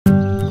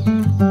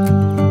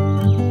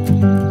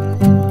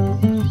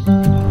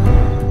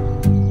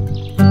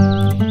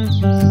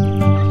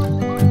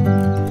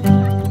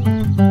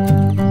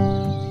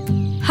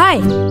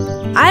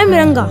I'm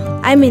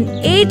Ranga. I'm in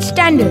 8th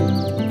standard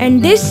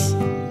and this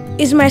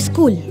is my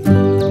school.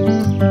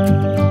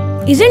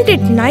 Isn't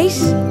it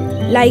nice?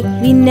 Like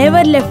we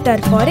never left our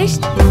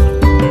forest.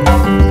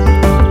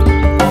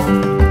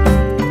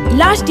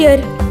 Last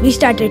year we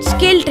started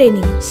skill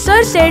training.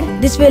 Sir said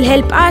this will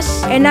help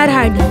us and our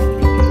hardy.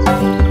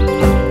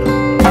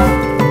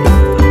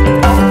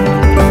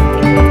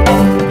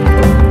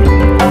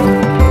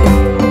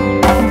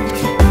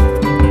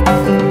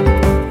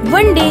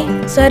 One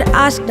day, Sir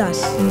asked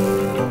us,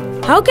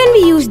 how can we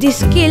use these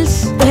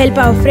skills to help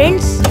our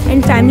friends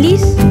and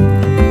families?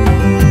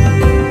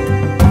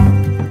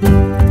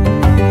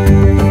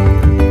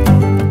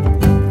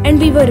 And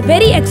we were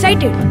very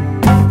excited.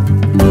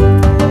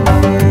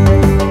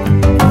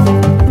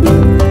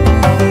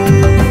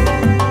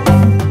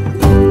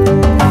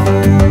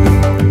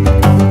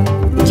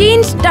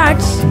 Change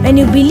starts when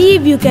you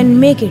believe you can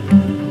make it.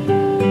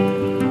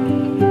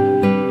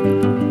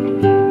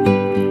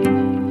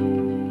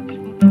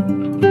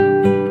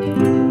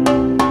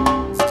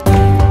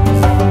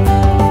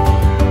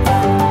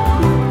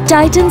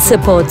 Titan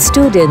supports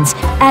students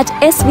at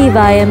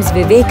SVYM's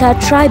Viveka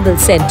Tribal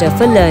Center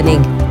for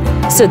Learning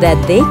so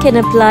that they can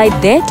apply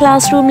their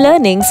classroom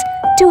learnings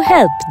to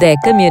help their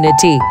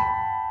community.